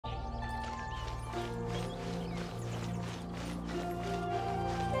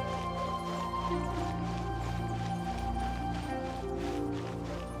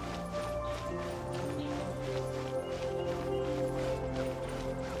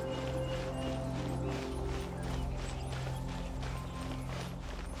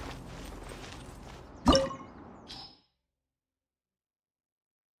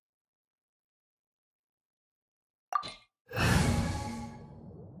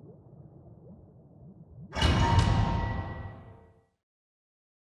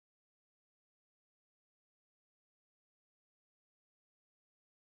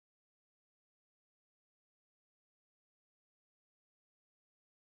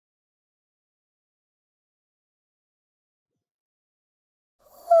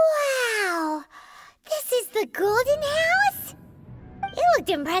The golden house? It looked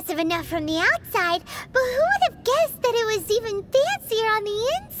impressive enough from the outside, but who would have guessed that it was even fancier on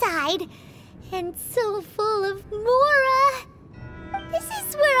the inside? And so full of Mora. This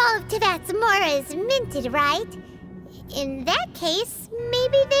is where all of Teyvat's Mora is minted, right? In that case,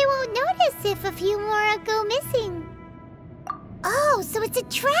 maybe they won't notice if a few Mora go missing. Oh, so it's a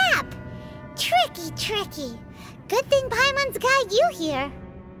trap! Tricky, tricky. Good thing Paimon's got you here.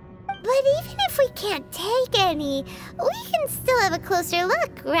 But even if we can't take any, we can still have a closer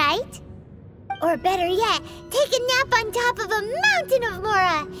look, right? Or better yet, take a nap on top of a mountain of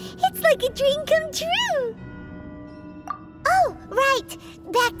Mora. It's like a dream come true. Oh, right.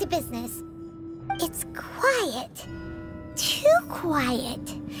 Back to business. It's quiet. Too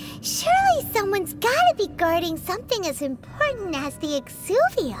quiet. Surely someone's gotta be guarding something as important as the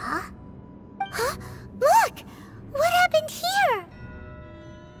Exuvia. Huh? Look! What happened here?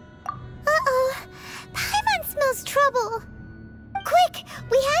 Uh-oh. Paimon smells trouble. Quick!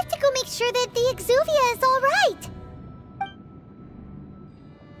 We have to go make sure that the Exuvia is all right.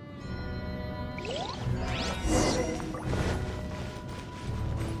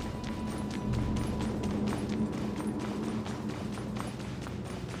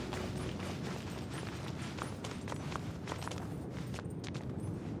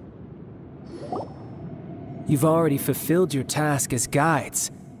 You've already fulfilled your task as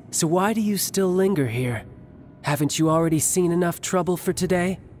guides, so why do you still linger here? Haven't you already seen enough trouble for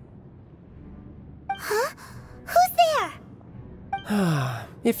today? Huh? Who's there?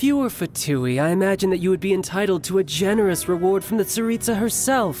 If you were Fatui, I imagine that you would be entitled to a generous reward from the Tsaritsa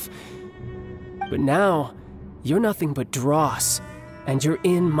herself. But now, you're nothing but dross, and you're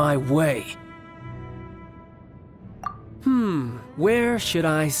in my way. Where should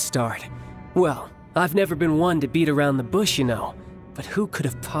I start? Well, I've never been one to beat around the bush, you know. But who could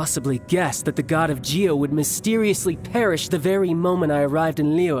have possibly guessed that the god of Geo would mysteriously perish the very moment I arrived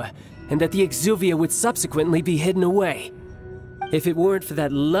in Liyue, and that the Exuvia would subsequently be hidden away? If it weren't for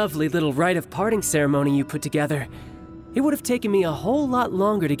that lovely little rite of parting ceremony you put together, it would have taken me a whole lot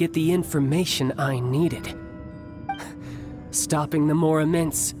longer to get the information I needed. Stopping the Mora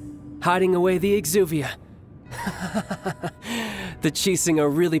mints, hiding away the Exuvia. The Chising are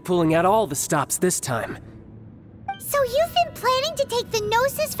really pulling out all the stops this time. So you've been planning to take the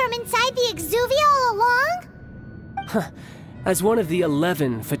Gnosis from inside the Exuvia all along? As one of the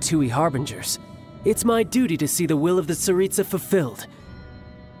 11 Fatui Harbingers, it's my duty to see the will of the Tsaritsa fulfilled.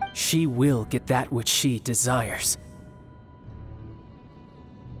 She will get that which she desires.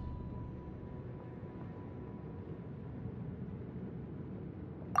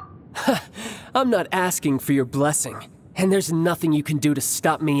 I'm not asking for your blessing, and there's nothing you can do to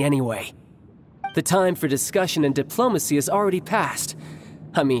stop me anyway. The time for discussion and diplomacy has already passed.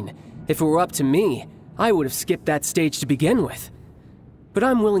 I mean, if it were up to me, I would have skipped that stage to begin with. But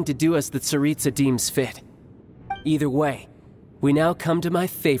I'm willing to do as the Tsaritsa deems fit. Either way, we now come to my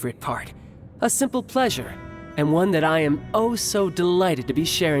favorite part. A simple pleasure, and one that I am oh so delighted to be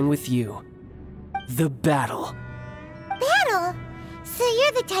sharing with you. The battle. Battle? So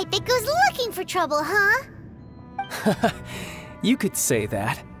you're the type that goes looking for trouble, huh? You could say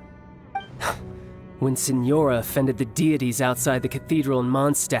that. When Signora offended the deities outside the cathedral in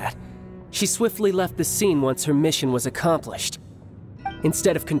Mondstadt, she swiftly left the scene once her mission was accomplished.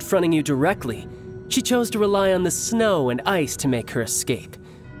 Instead of confronting you directly, she chose to rely on the snow and ice to make her escape.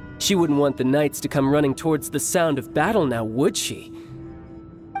 She wouldn't want the knights to come running towards the sound of battle now, would she?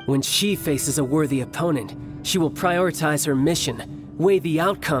 When she faces a worthy opponent, she will prioritize her mission, weigh the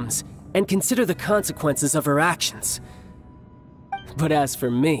outcomes, and consider the consequences of her actions. But as for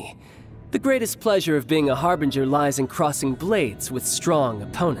me, the greatest pleasure of being a Harbinger lies in crossing blades with strong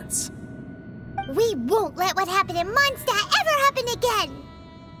opponents. We won't let what happened in Mondstadt ever happen again!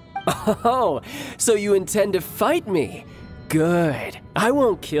 Oh, so you intend to fight me? Good. I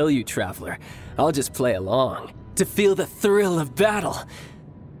won't kill you, Traveler. I'll just play along, to feel the thrill of battle.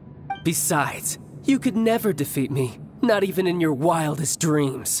 Besides, you could never defeat me, not even in your wildest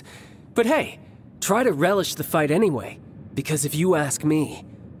dreams. But hey, try to relish the fight anyway, because if you ask me,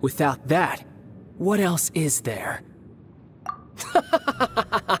 without that, what else is there?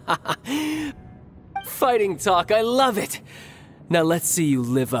 Fighting talk, I love it! Now let's see you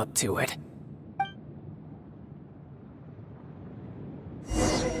live up to it.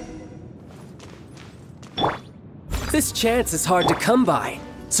 This chance is hard to come by,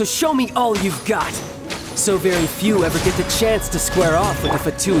 so show me all you've got. So very few ever get the chance to square off with a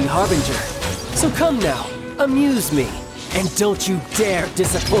Fatui Harbinger. So come now, amuse me, and don't you dare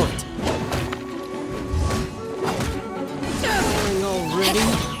disappoint. Already?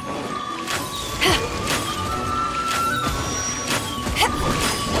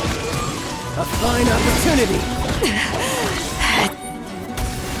 A fine opportunity!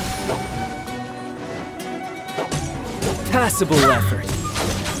 Passable effort.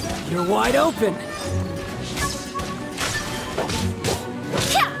 You're wide open!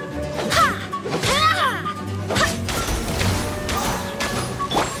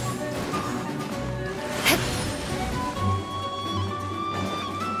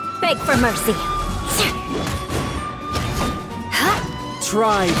 Beg for mercy.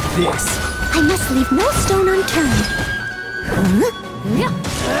 Try this. I must leave no stone unturned.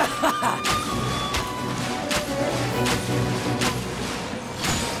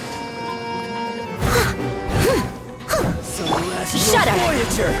 Celestial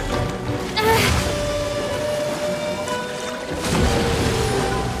Voyager!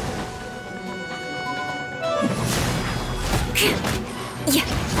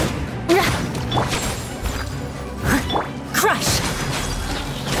 Crush!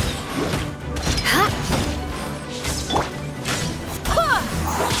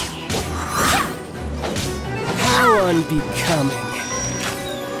 How unbecoming.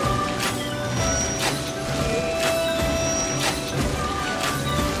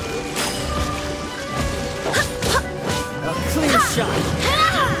 A clear shot.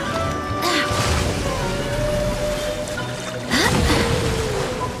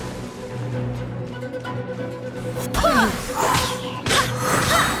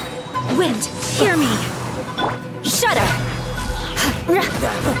 Wind, hear me! Shudder!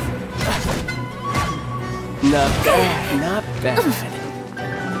 Not bad, not bad.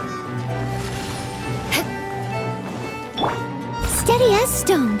 Steady as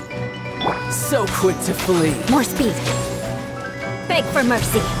stone. So quick to flee. More speed. Beg for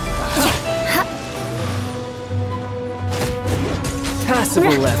mercy.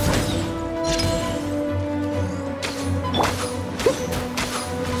 Passable effort.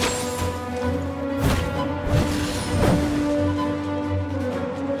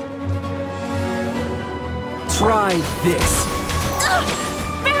 Try this.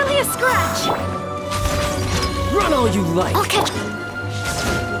 Barely a scratch. Run all you like. I'll catch.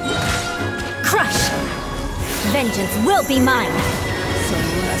 Crush. Vengeance will be mine.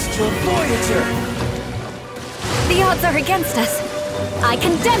 Celestial Voyager. The odds are against us. I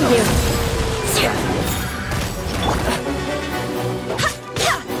condemn you.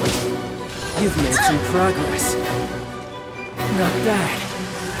 You've made some progress. Not bad.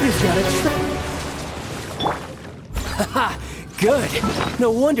 You've got a Haha, good. No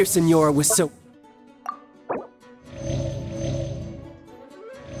wonder Senora was so...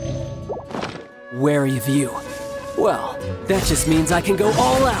 wary of you. Well, that just means I can go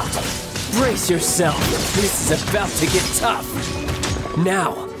all out. Brace yourself. This is about to get tough.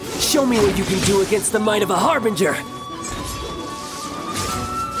 Now, show me what you can do against the might of a Harbinger.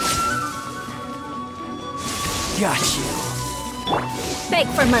 Got you. Beg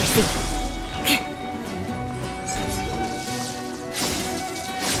for mercy.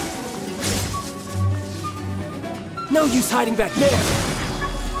 No use hiding back there.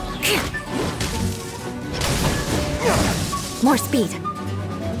 More speed.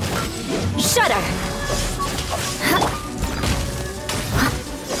 Shudder.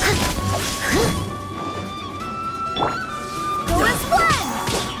 Go as one.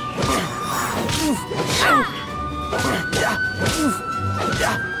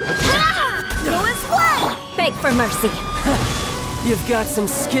 Go as one. Beg for mercy. You've got some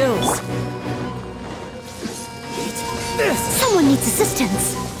skills. Someone needs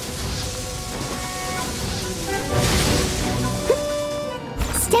assistance.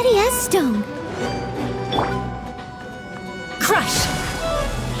 Steady as stone. Crush.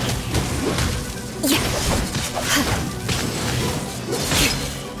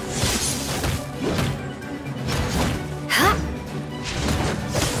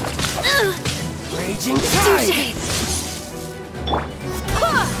 Raging tide.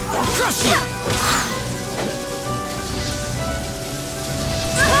 Crush you.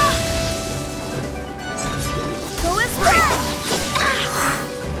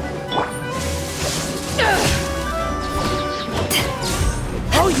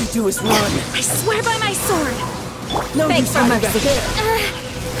 All you do is run. I swear by my sword. No Beg use for hiding back mercy. there.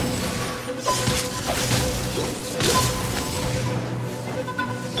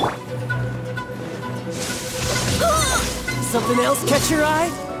 Something else catch your eye?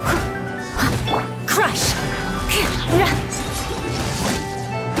 Crush.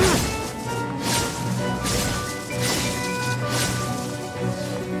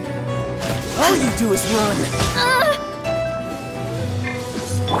 All you do is run.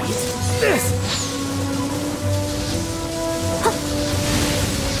 This.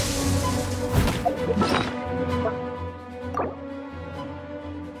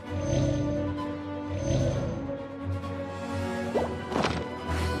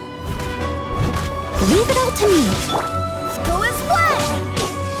 Leave it all to me. Let's go as one!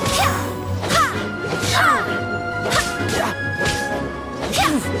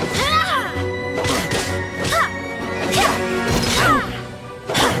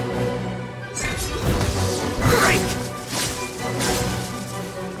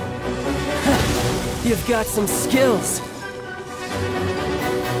 You've got some skills.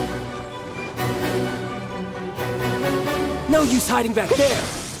 No use hiding back there.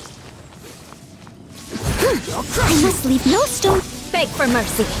 I must leave no stone. Beg for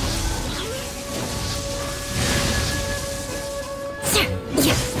mercy.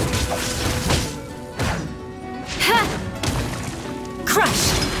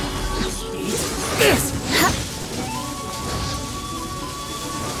 Crush.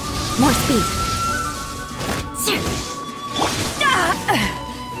 More speed.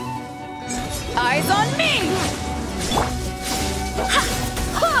 Eyes on me!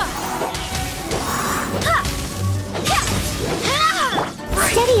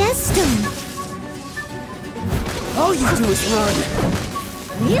 Steady as stone. All you do is run.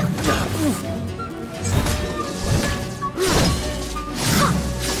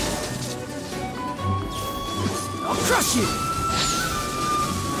 I'll crush you.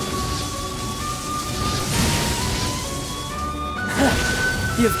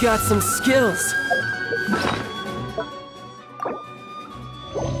 You've got some skills.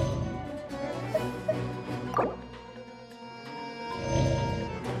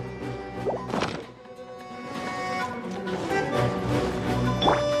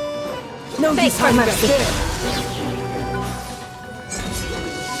 No use hiding back there.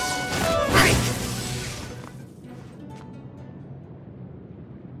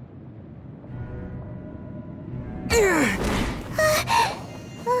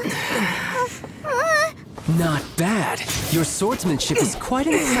 Not bad. Your swordsmanship is quite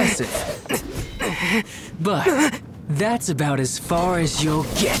impressive. But that's about as far as you'll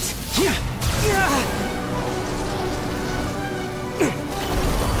get.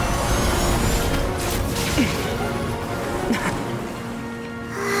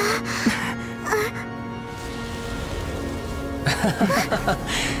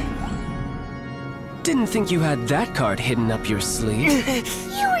 Didn't think you had that card hidden up your sleeve.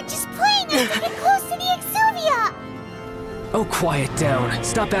 You were just playing us to get close to the Exuvia! Oh, quiet down.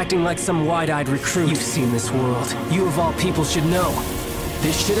 Stop acting like some wide-eyed recruit. You've seen this world. You of all people should know.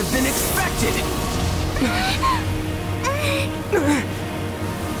 This should have been expected!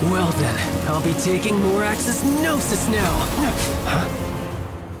 Well then, I'll be taking Morax's Gnosis now!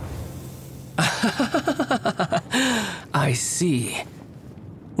 I see.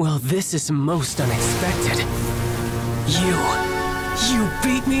 Well, this is most unexpected. You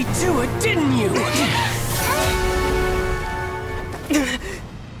beat me to it, didn't you?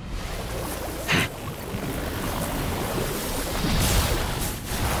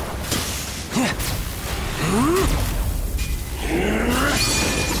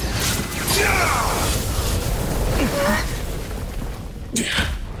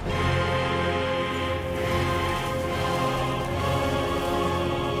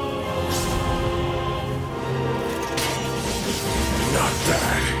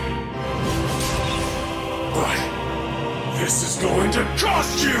 This is going to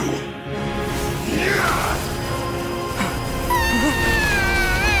cost you!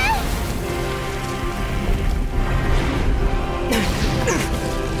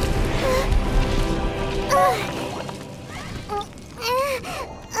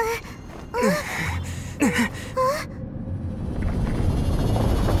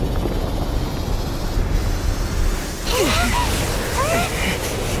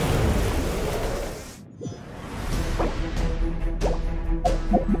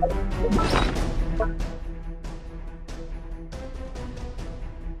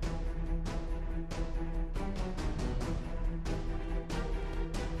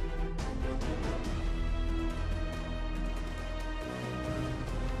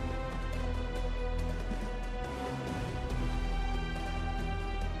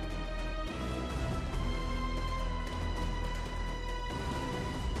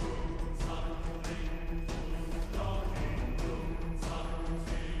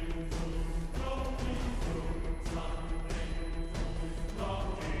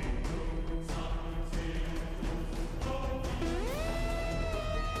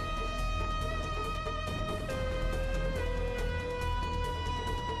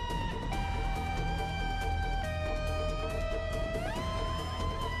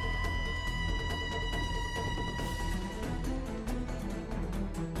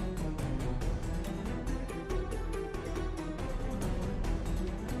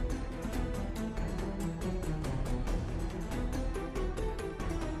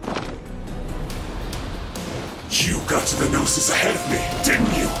 got to the Gnosis ahead of me, didn't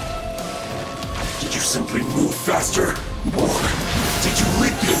you? Did you simply move faster? Or did you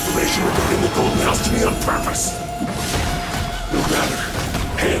leak the information regarding the Golden House to me on purpose? No matter.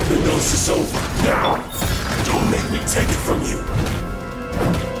 Hand the Gnosis over, now! Don't make me take it from you!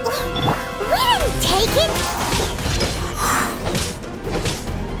 We didn't take it!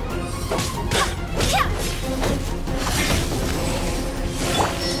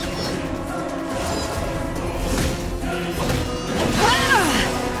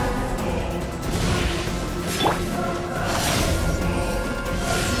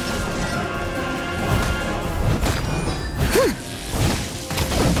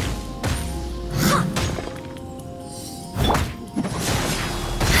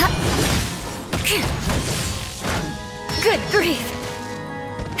 Good grief!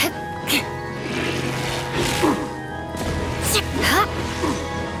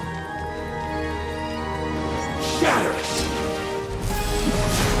 Shatter it!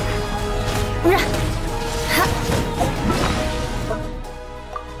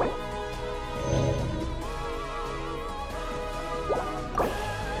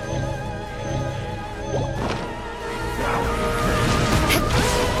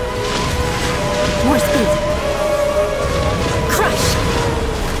 More speed! Crush!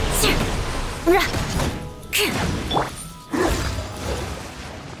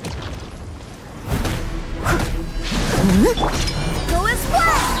 Go as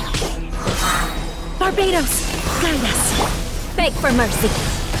well! Barbados, guide us. Beg for mercy.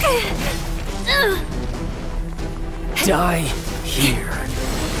 Die here.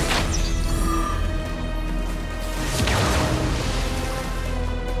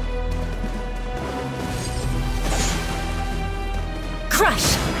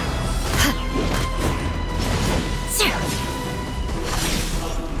 Crush!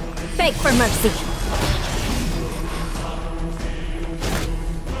 Beg for mercy.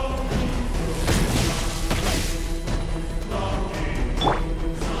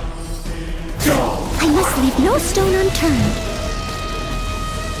 I must leave no stone unturned.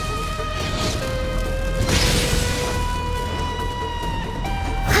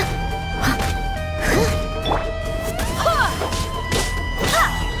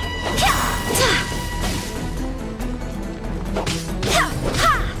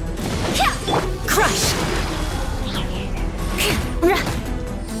 Crush!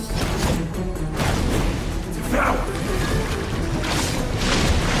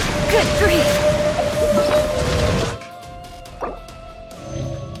 Good grief!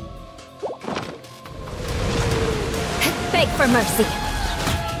 Beg for mercy.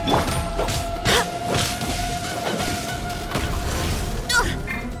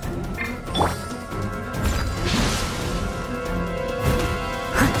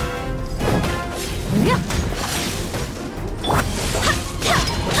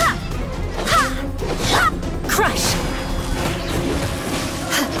 Crush!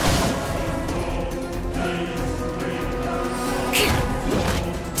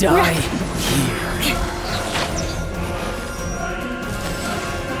 Die here.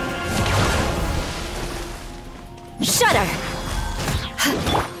 Shudder!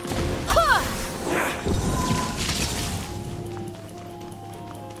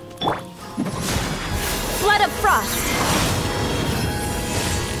 Flood of frost!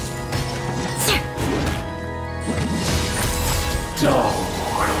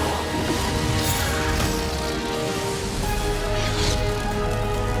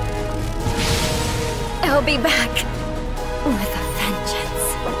 I'll be back with a vengeance.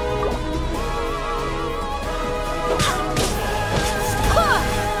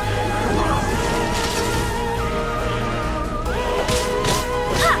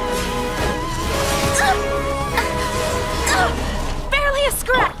 Barely a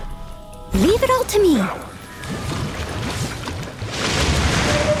scratch! Leave it all to me.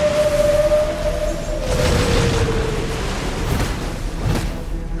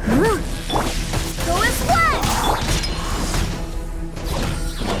 Go as one!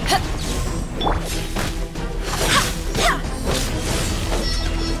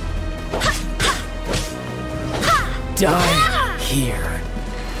 Die here.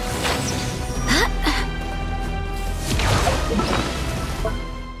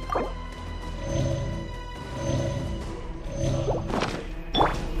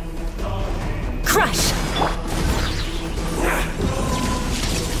 Crush!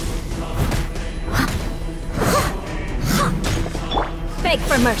 Beg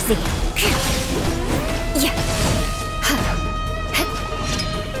for mercy.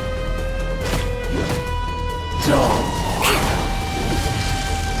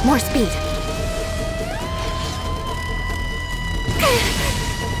 More speed.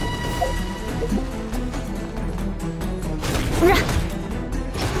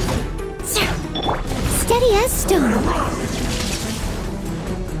 Steady as stone.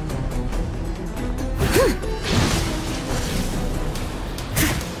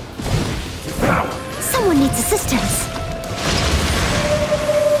 Someone needs assistance.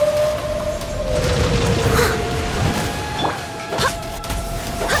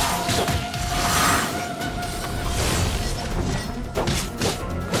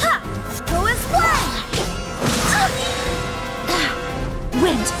 Go as one!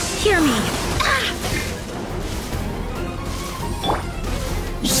 Wind, hear me!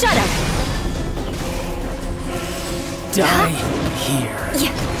 Shudder! Die here.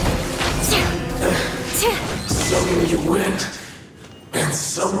 Some you win, and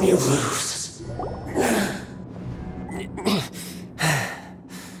some you lose.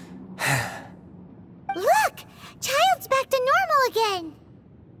 Look! Childe's back to normal again!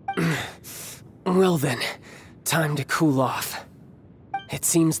 Well then, time to cool off. It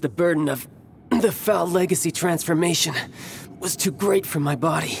seems the burden of the foul legacy transformation was too great for my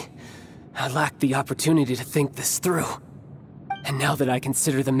body. I lacked the opportunity to think this through. And now that I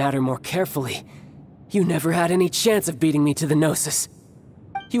consider the matter more carefully, you never had any chance of beating me to the Gnosis.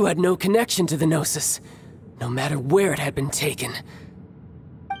 You had no connection to the Gnosis, no matter where it had been taken.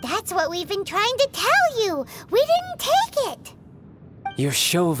 That's what we've been trying to tell you! We didn't take it! Your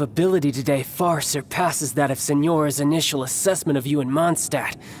show of ability today far surpasses that of Signora's initial assessment of you in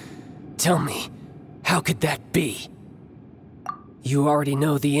Mondstadt. Tell me, how could that be? You already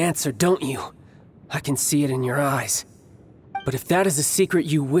know the answer, don't you? I can see it in your eyes. But if that is a secret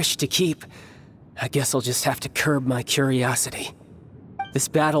you wish to keep, I guess I'll just have to curb my curiosity. This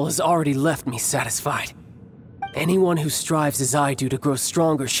battle has already left me satisfied. Anyone who strives as I do to grow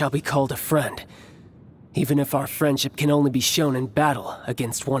stronger shall be called a friend, even if our friendship can only be shown in battle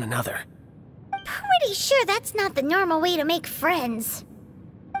against one another. Pretty sure that's not the normal way to make friends.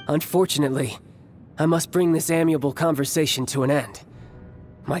 Unfortunately, I must bring this amiable conversation to an end.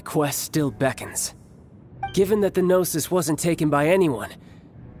 My quest still beckons. Given that the Gnosis wasn't taken by anyone,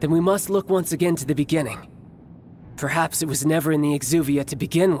 then we must look once again to the beginning. Perhaps it was never in the Exuvia to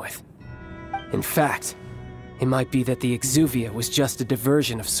begin with. In fact, it might be that the Exuvia was just a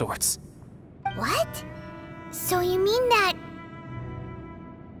diversion of sorts. What? So you mean that...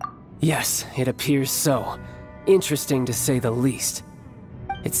 Yes, it appears so. Interesting to say the least.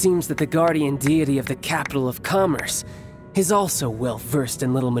 It seems that the guardian deity of the capital of commerce is also well versed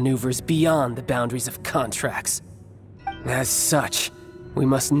in little maneuvers beyond the boundaries of contracts. As such, we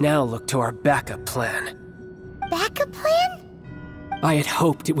must now look to our backup plan. Backup plan? I had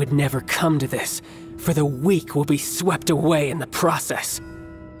hoped it would never come to this, for the weak will be swept away in the process.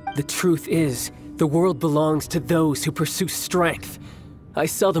 The truth is, the world belongs to those who pursue strength. I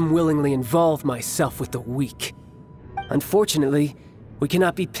seldom willingly involve myself with the weak. Unfortunately, we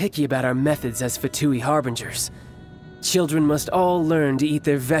cannot be picky about our methods as Fatui Harbingers. Children must all learn to eat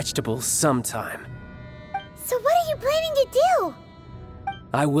their vegetables sometime. So what are you planning to do?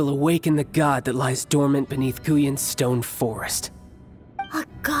 I will awaken the god that lies dormant beneath Guyon's stone forest. A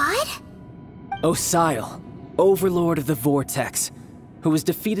god? Osial, overlord of the Vortex, who was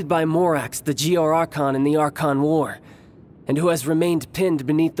defeated by Morax, the Geo-Archon in the Archon War, and who has remained pinned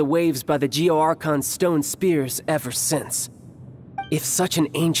beneath the waves by the Geo-Archon's stone spears ever since. If such an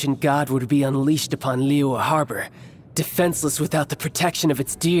ancient god were to be unleashed upon Liyue Harbor, defenseless without the protection of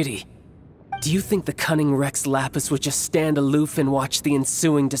its deity, do you think the cunning Rex Lapis would just stand aloof and watch the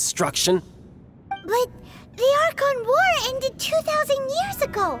ensuing destruction? But the Archon War ended 2,000 years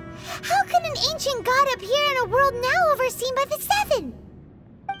ago. How can an ancient god appear in a world now overseen by the Seven?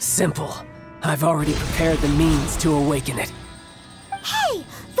 Simple. I've already prepared the means to awaken it. Hey,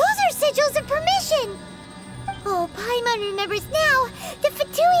 those are sigils of permission! Oh, Paimon remembers now. The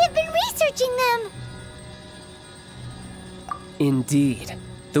Fatui have been researching them. Indeed.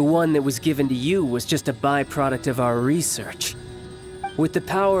 The one that was given to you was just a byproduct of our research. With the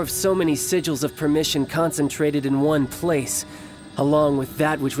power of so many sigils of permission concentrated in one place, along with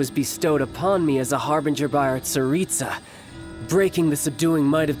that which was bestowed upon me as a harbinger by our Tsaritsa, breaking the subduing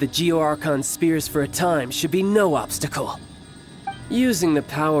might of the Geo-Archon spears for a time should be no obstacle. Using the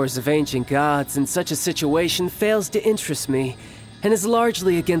powers of ancient gods in such a situation fails to interest me, and is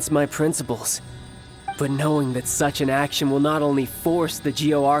largely against my principles. But knowing that such an action will not only force the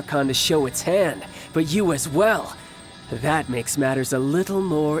Geo-Archon to show its hand, but you as well, that makes matters a little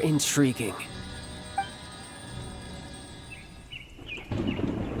more intriguing.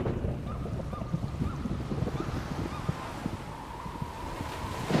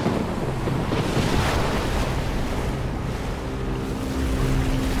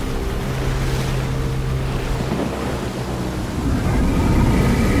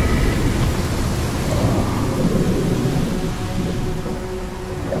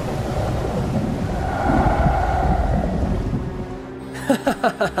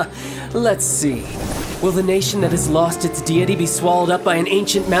 Let's see. Will the nation that has lost its deity be swallowed up by an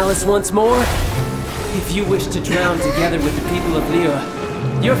ancient malice once more? If you wish to drown together with the people of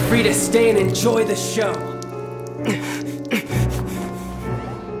Liyue, you're free to stay and enjoy the show.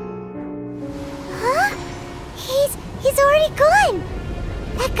 Huh? He's already gone.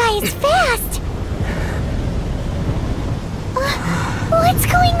 That guy is fast. What's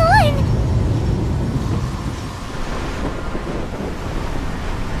going on?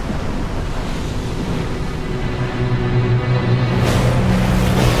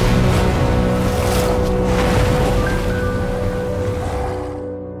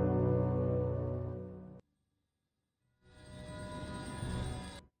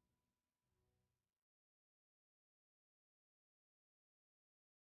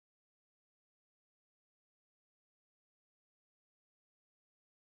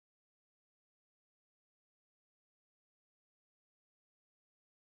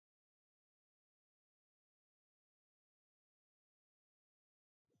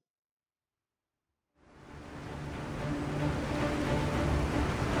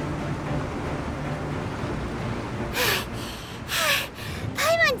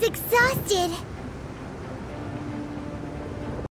 Paimon's exhausted.